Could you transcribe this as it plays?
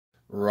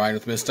Ryan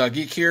with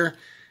Miss.Geek here,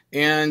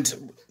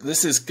 and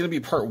this is going to be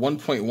part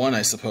 1.1,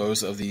 I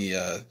suppose, of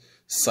the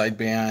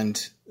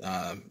sideband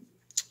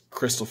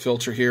crystal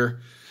filter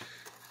here,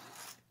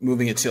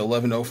 moving it to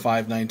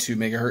 110592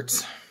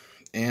 megahertz.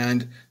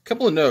 And a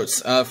couple of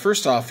notes.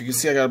 First off, you can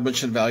see I got a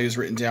bunch of values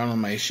written down on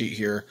my sheet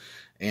here,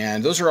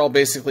 and those are all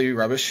basically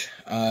rubbish.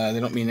 They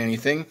don't mean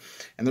anything.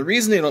 And the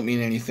reason they don't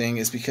mean anything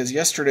is because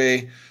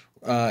yesterday,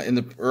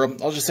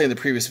 I'll just say in the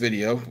previous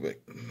video,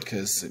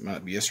 because it might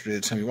not be yesterday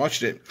the time you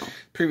watched it,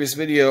 previous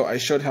video, I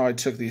showed how I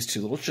took these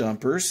two little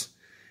jumpers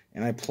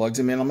and I plugged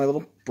them in on my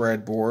little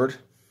breadboard,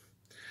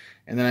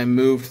 and then I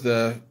moved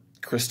the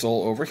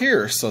crystal over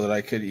here so that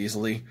I could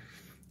easily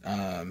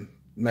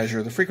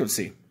measure the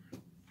frequency.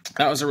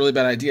 That was a really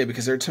bad idea,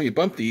 because every time you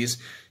bump these,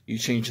 you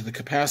change the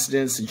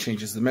capacitance and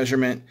changes the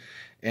measurement,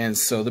 and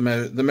so the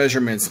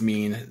measurements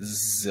mean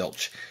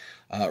zilch.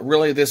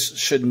 Really, this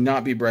should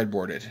not be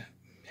breadboarded.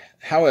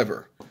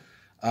 However,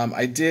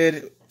 I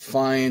did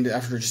find,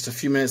 after just a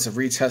few minutes of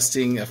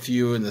retesting a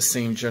few in the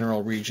same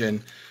general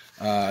region,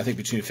 I think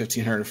between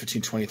 1500 and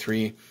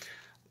 1523,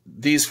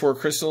 these four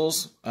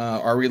crystals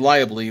are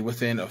reliably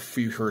within a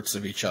few hertz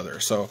of each other.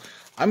 So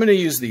I'm going to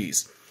use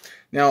these.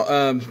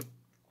 Now,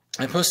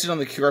 I posted on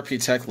the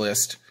QRP Tech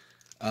list,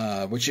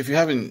 which if you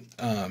haven't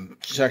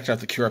checked out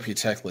the QRP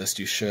Tech list,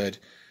 you should.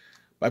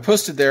 I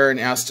posted there and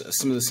asked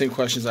some of the same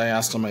questions I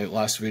asked on my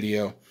last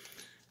video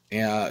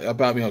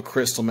about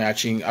crystal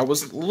matching. I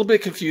was a little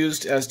bit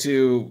confused as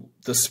to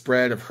the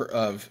spread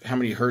of how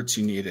many hertz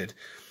you needed.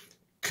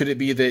 Could it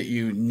be that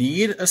you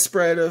need a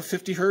spread of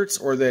 50 hertz,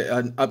 or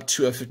that up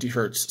to a 50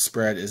 hertz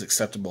spread is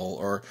acceptable,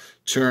 or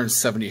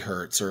 270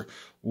 hertz, or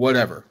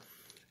whatever?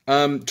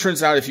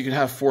 Turns out if you can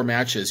have 4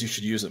 matches, you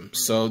should use them.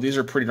 So these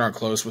are pretty darn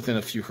close, within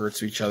a few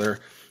hertz of each other.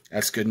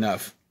 That's good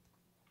enough.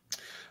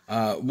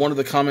 One of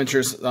the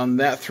commenters on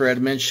that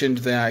thread mentioned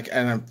that,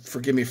 and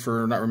forgive me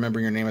for not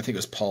remembering your name, I think it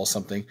was Paul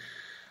something,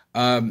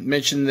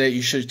 mentioned that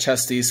you should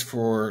test these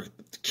for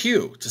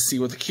Q, to see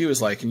what the Q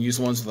is like, and use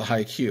ones with a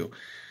high Q.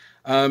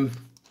 I'm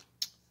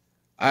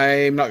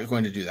not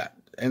going to do that.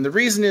 And the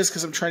reason is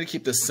because I'm trying to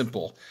keep this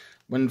simple.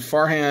 When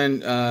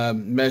Farhan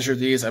measured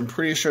these, I'm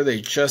pretty sure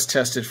they just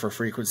tested for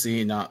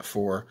frequency, not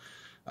for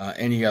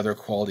any other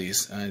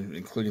qualities,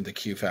 including the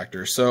Q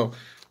factor. So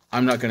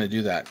I'm not going to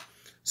do that.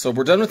 So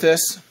we're done with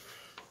this.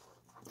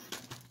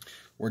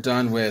 We're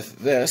done with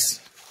this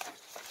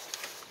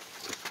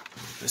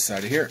out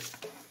of here.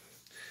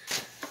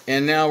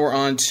 And now we're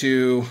on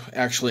to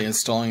actually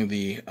installing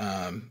the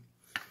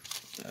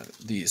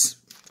these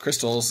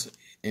crystals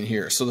in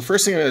here. So the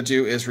first thing I'm going to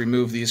do is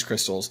remove these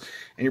crystals.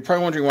 And you're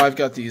probably wondering why I've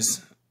got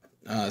these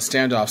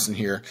standoffs in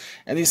here.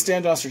 And these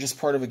standoffs are just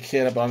part of a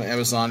kit I bought on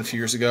Amazon a few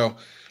years ago.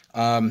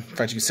 In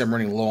fact, you can see I'm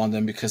running low on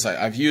them because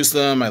I've used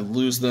them, I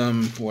lose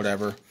them,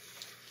 whatever.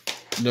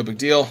 No big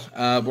deal.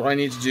 What I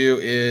need to do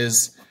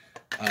is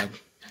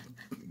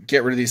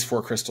get rid of these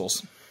 4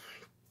 crystals.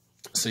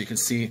 So you can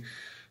see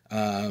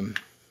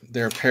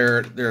they're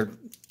paired, they're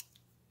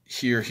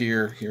here,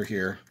 here, here,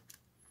 here.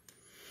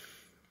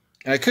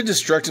 And I could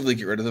destructively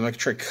get rid of them. I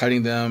could try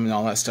cutting them and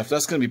all that stuff.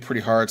 That's going to be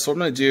pretty hard. So what I'm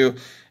going to do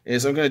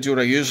is I'm going to do what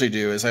I usually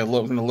do, is I'm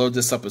going to load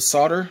this up with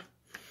solder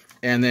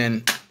and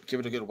then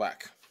give it a good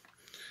whack.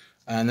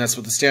 And that's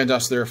what the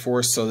standoffs are there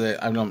for, so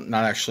that I'm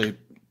not actually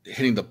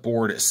hitting the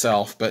board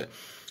itself. But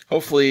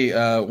hopefully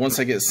once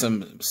I get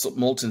some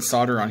molten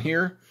solder on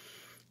here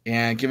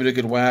and give it a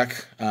good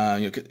whack,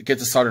 get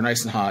the solder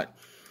nice and hot,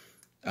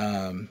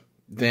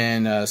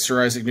 then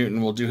Sir Isaac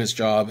Newton will do his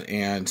job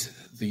and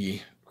the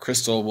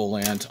crystal will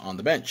land on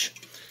the bench.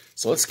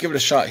 So let's give it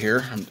a shot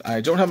here. I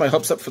don't have my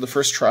hopes up for the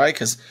first try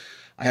because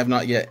I have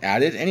not yet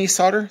added any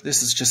solder.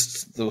 This is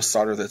just the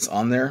solder that's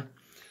on there,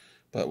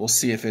 but we'll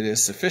see if it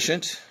is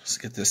sufficient. Let's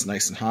get this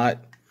nice and hot.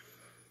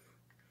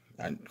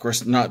 Of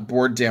course, not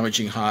board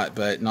damaging hot,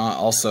 but not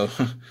also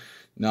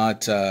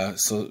not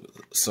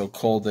so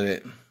cold that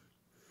it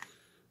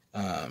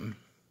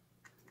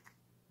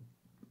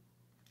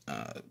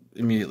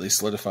immediately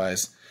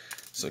solidifies.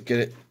 So get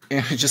it,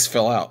 and it just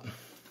fell out.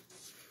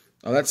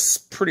 Oh, that's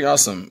pretty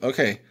awesome.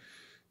 Okay,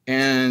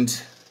 and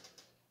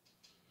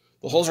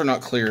the holes are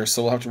not clear,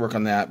 so we'll have to work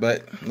on that,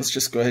 but let's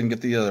just go ahead and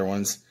get the other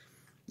ones.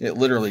 It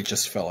literally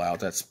just fell out.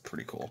 That's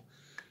pretty cool.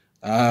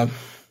 Let's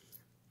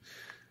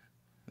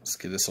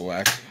give this a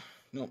whack.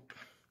 Nope.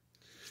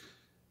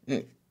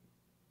 It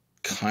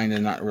kind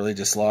of not really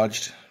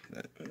dislodged.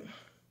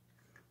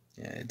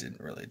 Yeah, it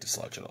didn't really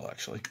dislodge at all,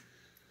 actually.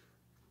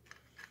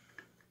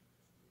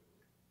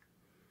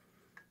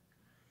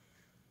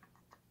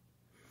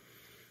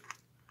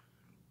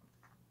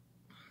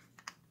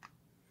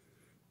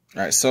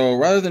 All right, so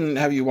rather than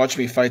have you watch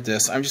me fight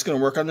this, I'm just going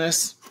to work on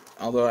this.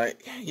 Although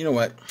you know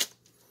what?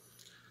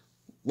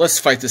 Let's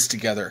fight this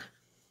together.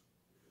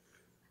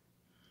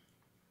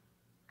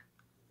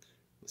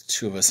 With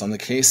 2 of us on the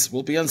case,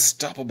 we'll be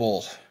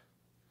unstoppable.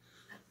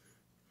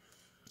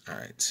 All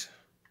right.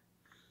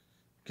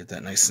 Get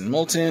that nice and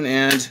molten,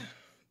 and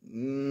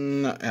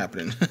not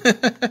happening.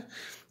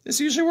 This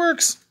usually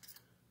works.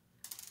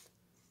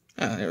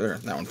 There,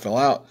 that one fell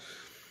out.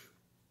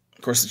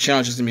 Of course, the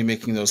challenge is going to be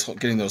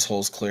getting those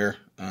holes clear.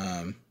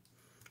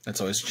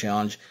 That's always a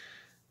challenge.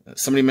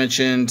 Somebody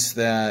mentioned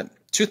that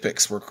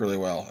toothpicks work really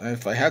well.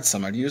 If I had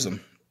some, I'd use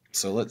them.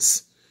 So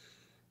let's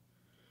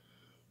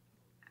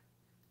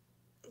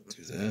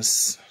do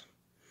this.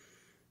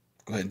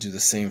 Go ahead and do the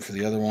same for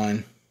the other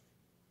one.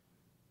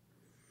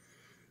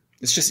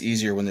 It's just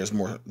easier when there's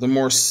more. The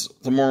more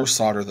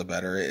solder, the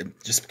better.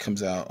 It just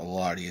comes out a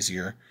lot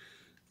easier.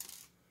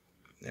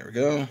 There we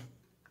go.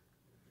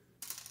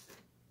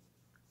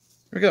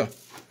 There we go.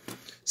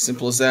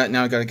 Simple as that.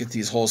 Now I got to get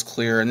these holes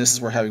clear, and this is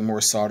where having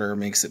more solder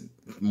makes it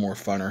more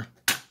funner.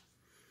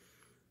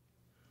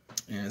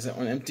 And is that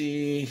one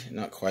empty?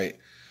 Not quite.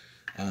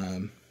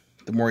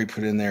 The more you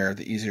put in there,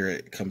 the easier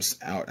it comes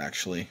out,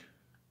 actually.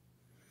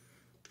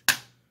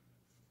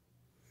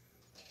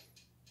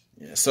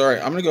 Yeah, sorry,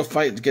 I'm going to go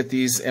fight to get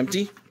these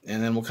empty,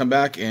 and then we'll come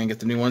back and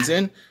get the new ones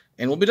in,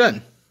 and we'll be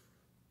done.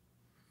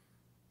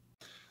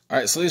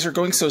 Alright, so these are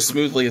going so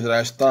smoothly that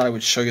I thought I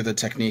would show you the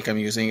technique I'm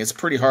using. It's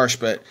pretty harsh,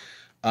 but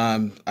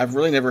I've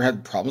really never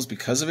had problems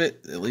because of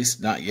it, at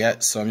least not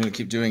yet, so I'm going to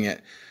keep doing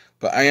it.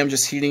 But I am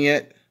just heating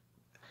it,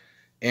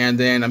 and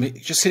then I'm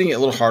just hitting it a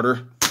little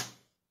harder.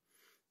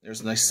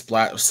 There's a nice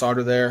splat of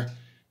solder there,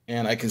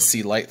 and I can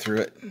see light through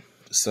it.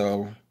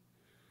 So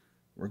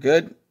we're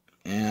good,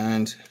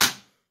 and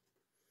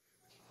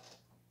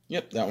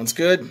yep, that one's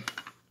good.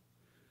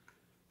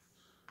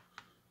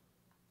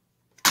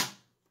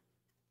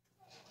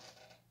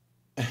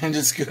 And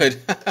it's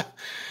good.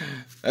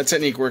 That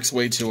technique works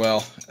way too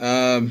well.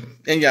 And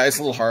yeah, it's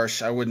a little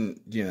harsh. I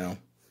wouldn't,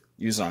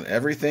 use it on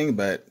everything,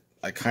 but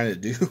I kind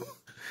of do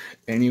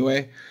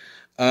anyway.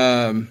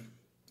 I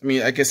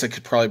mean, I guess I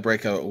could probably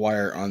break a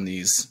wire on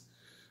these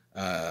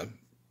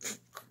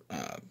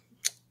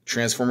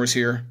transformers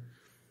here.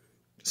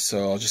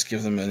 So I'll just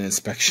give them an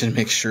inspection,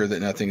 make sure that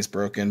nothing's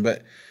broken,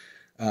 but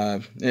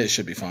it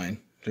should be fine.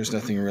 There's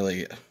nothing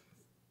really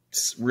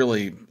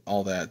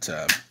all that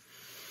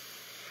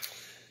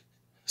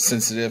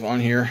sensitive on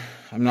here.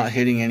 I'm not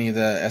hitting any of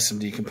the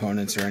SMD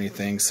components or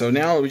anything. So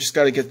now we just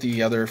got to get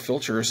the other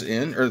filters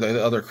in, or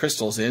the other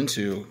crystals in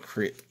to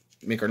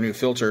make our new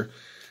filter.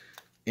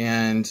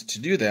 And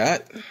to do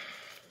that,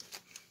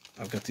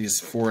 I've got these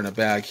 4 in a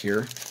bag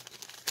here.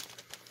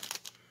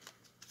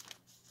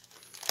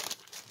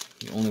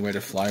 The only way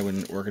to fly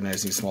when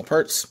organizing small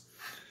parts.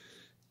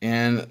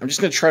 And I'm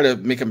just going to try to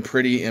make them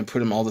pretty and put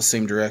them all the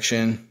same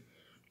direction.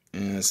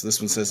 And so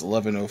this one says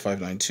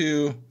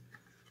 110592.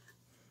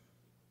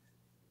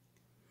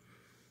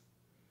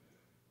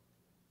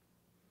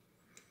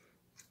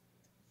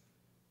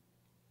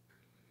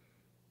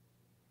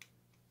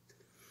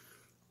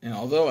 And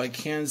although I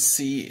can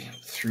see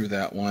through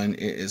that one,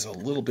 it is a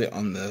little bit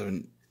on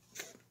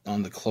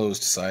the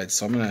closed side.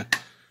 So I'm going to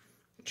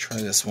try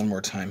this one more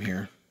time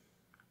here.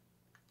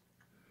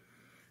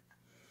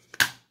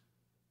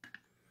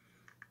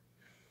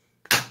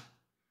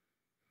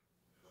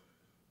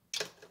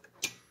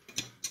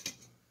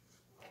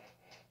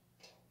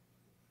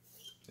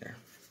 There.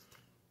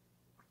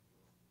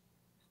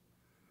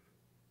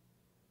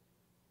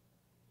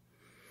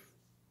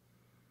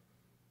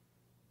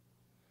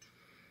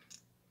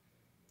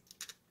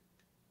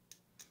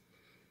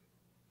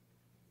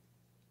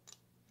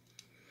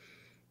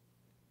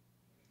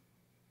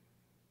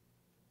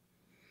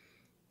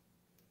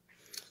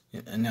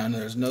 And now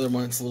there's another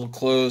one that's a little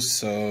closed,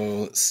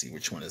 so let's see,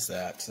 which one is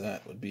that? So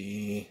that would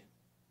be,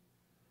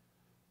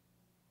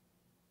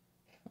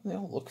 they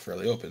all look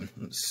fairly open.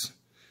 Let's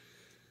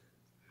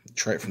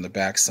try it from the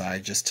back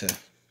side just to,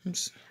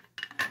 just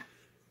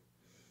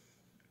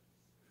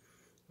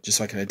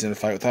so I can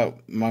identify it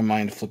without my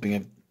mind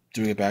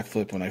doing a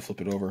backflip when I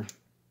flip it over.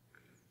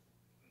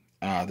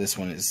 This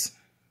one is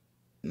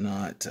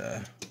not,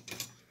 the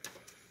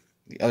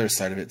other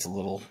side of it's a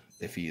little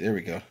iffy. There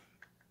we go.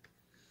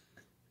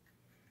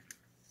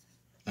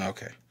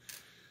 Okay,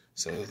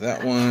 so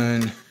that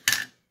one,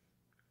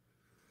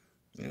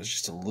 it was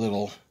just a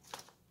little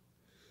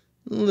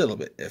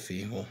bit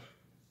iffy. We'll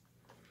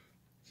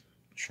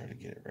try to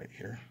get it right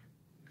here.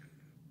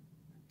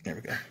 There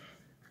we go. All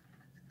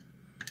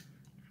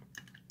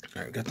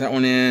right, we got that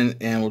one in,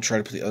 and we'll try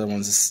to put the other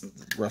ones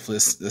roughly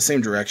the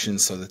same direction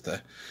so that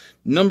the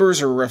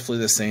numbers are roughly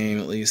the same,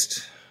 at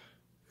least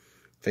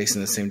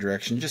facing the same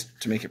direction, just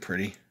to make it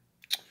pretty.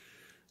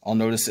 I'll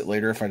notice it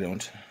later if I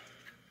don't.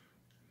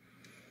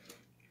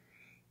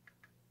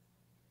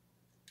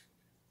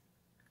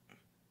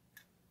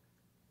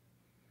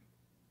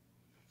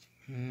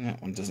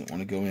 That one doesn't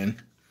want to go in.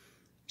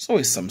 There's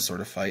always some sort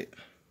of fight.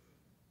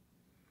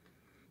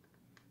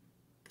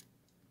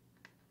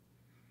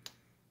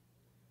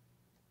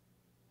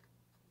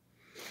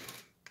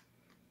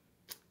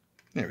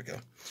 There we go.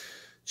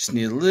 Just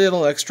need a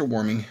little extra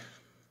warming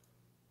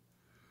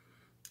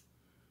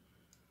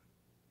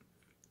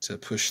to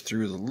push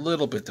through the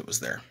little bit that was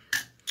there.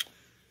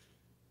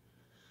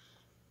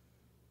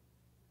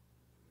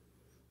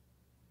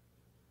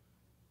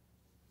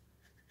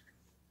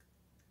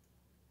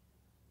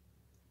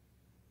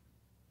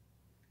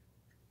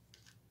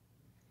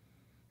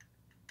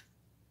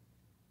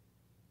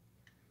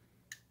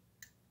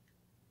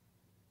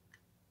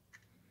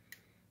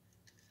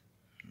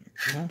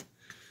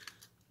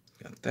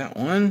 Got that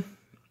one.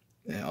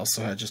 It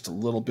also had just a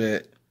little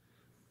bit,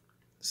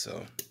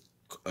 so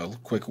a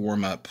quick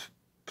warm up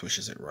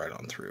pushes it right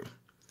on through.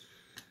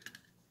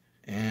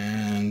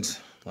 And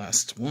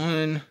last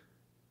one.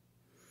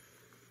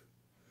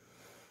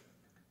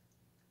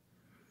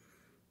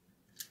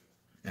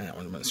 And that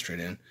one went straight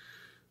in.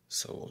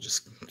 So we'll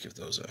just give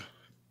those a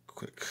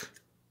quick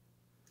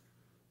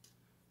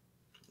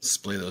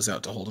splay those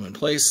out to hold them in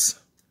place.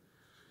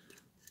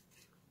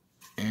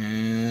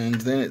 And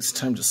then it's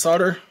time to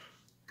solder.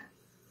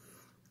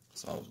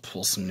 So I'll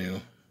pull some new,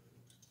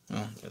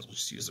 well, we'll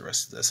just use the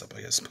rest of this up,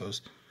 I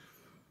suppose.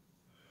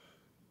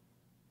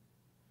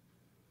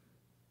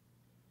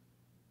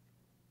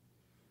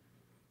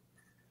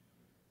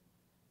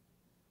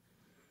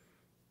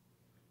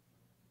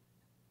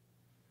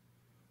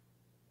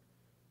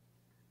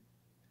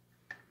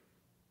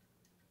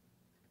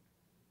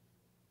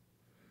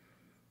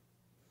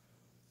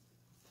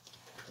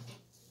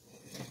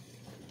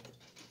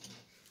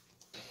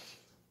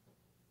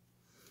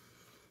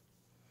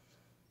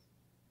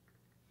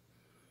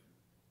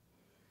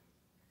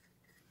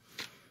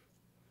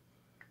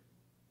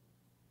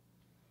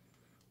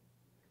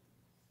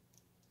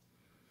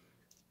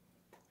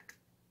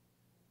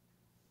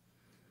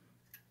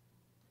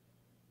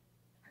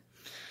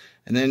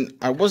 And then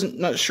I wasn't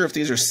not sure if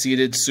these are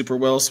seated super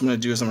well, so I'm going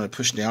to do is I'm going to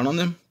push down on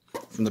them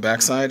from the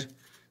back side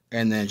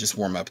and then just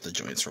warm up the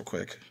joints real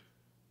quick.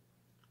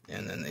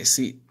 And then they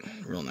seat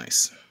real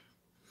nice.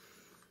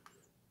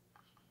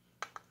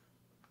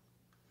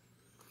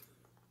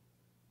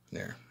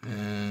 There.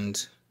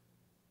 And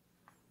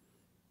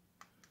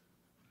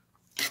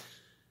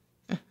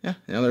yeah,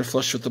 now they're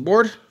flush with the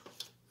board.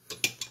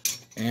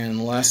 And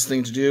the last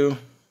thing to do,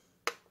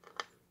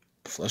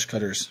 flush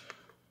cutters.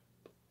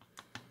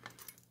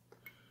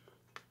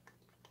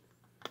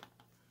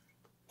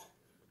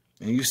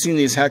 And you've seen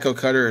these Hakko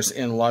cutters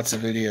in lots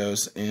of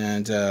videos,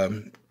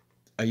 and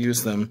I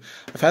use them.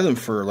 I've had them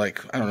for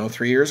like, I don't know,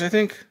 3 years, I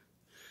think.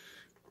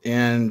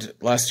 And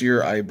last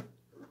year I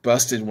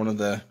busted one of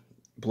the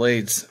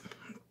blades.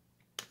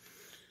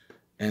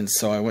 And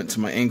so I went to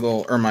my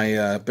angle, or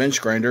my bench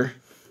grinder,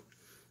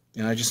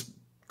 and I just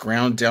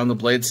ground down the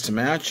blades to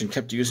match and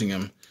kept using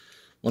them.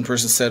 One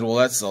person said, well,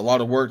 that's a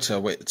lot of work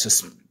to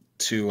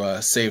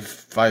save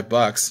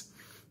 $5.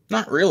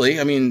 Not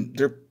really. I mean,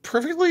 they're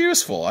perfectly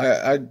useful.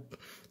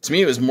 To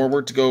me, it was more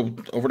work to go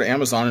over to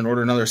Amazon and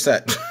order another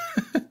set.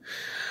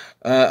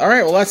 All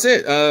right, well, that's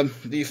it.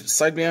 The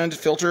sideband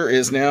filter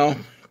is now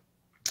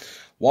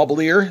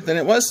wobblier than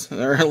it was,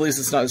 or at least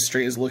it's not as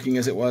straight as looking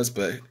as it was,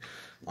 but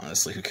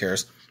honestly, who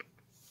cares?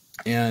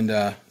 And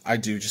I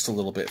do just a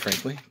little bit,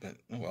 frankly, but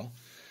oh well.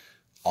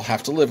 I'll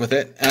have to live with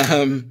it.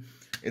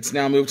 It's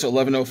now moved to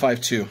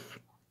 11052.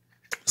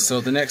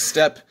 So the next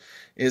step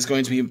is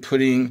going to be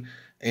putting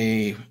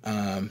a,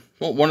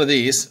 well, one of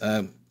these,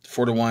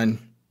 4-to-1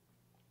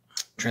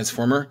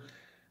 transformer,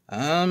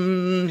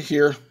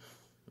 here,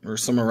 or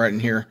somewhere right in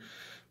here,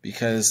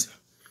 because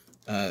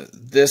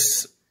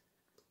this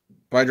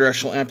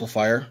bidirectional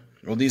amplifier,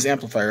 well, these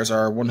amplifiers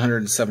are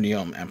 170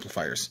 ohm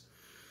amplifiers,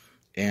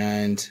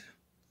 and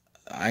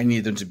I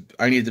need them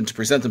to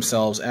present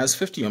themselves as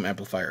 50 ohm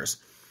amplifiers.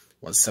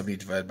 170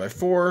 divided by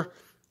 4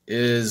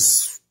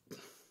 is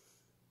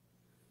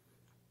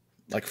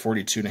like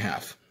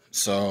 42.5.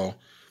 So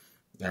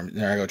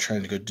there I go,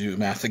 trying to go do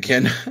math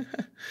again.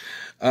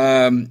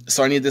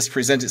 So I need this to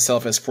present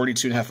itself as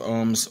 42.5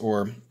 ohms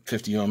or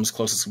 50 ohms,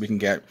 closest we can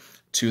get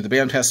to the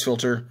bandpass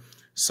filter.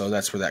 So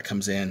that's where that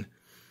comes in.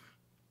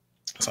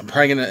 So I'm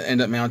probably going to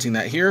end up mounting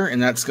that here,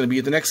 and that's going to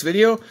be the next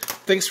video.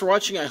 Thanks for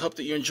watching. I hope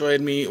that you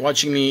enjoyed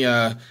watching me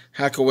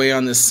hack away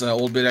on this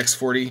old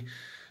BITX40.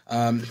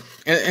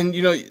 And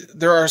you know,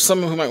 there are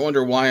some who might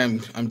wonder why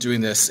I'm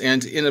doing this.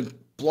 And in a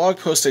blog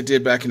post I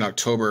did back in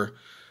October,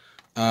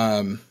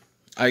 I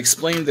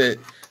explained that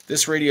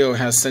this radio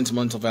has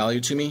sentimental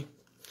value to me.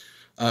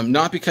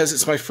 Not because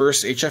it's my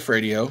first HF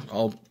radio,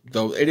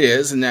 although it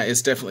is, and that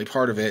is definitely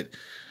part of it.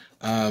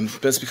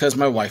 But it's because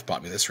my wife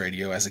bought me this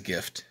radio as a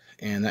gift,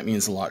 and that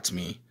means a lot to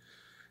me.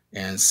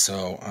 And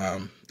so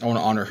I want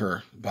to honor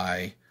her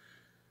by,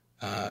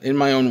 in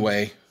my own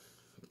way,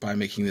 by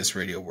making this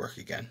radio work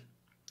again.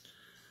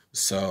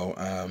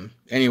 So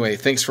anyway,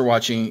 thanks for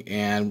watching,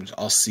 and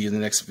I'll see you in the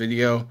next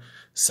video.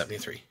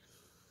 73.